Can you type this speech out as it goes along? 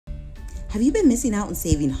Have you been missing out on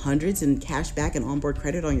saving hundreds in cash back and onboard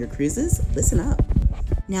credit on your cruises? Listen up.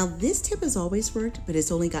 Now, this tip has always worked, but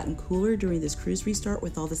it's only gotten cooler during this cruise restart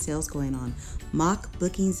with all the sales going on. Mock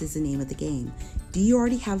bookings is the name of the game. Do you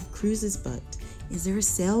already have cruises booked? Is there a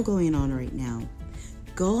sale going on right now?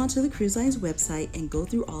 Go onto the cruise line's website and go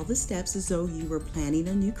through all the steps as though you were planning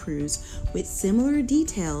a new cruise with similar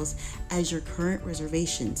details as your current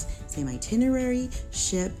reservations. Same itinerary,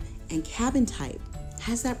 ship, and cabin type.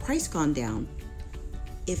 Has that price gone down?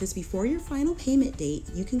 If it's before your final payment date,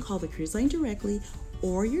 you can call the cruise line directly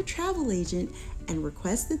or your travel agent and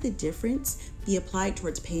request that the difference be applied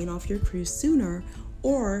towards paying off your cruise sooner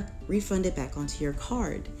or refund it back onto your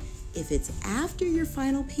card. If it's after your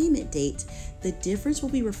final payment date, the difference will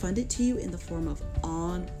be refunded to you in the form of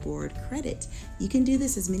onboard credit. You can do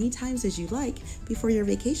this as many times as you like before your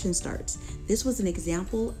vacation starts. This was an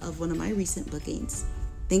example of one of my recent bookings.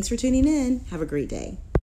 Thanks for tuning in. Have a great day.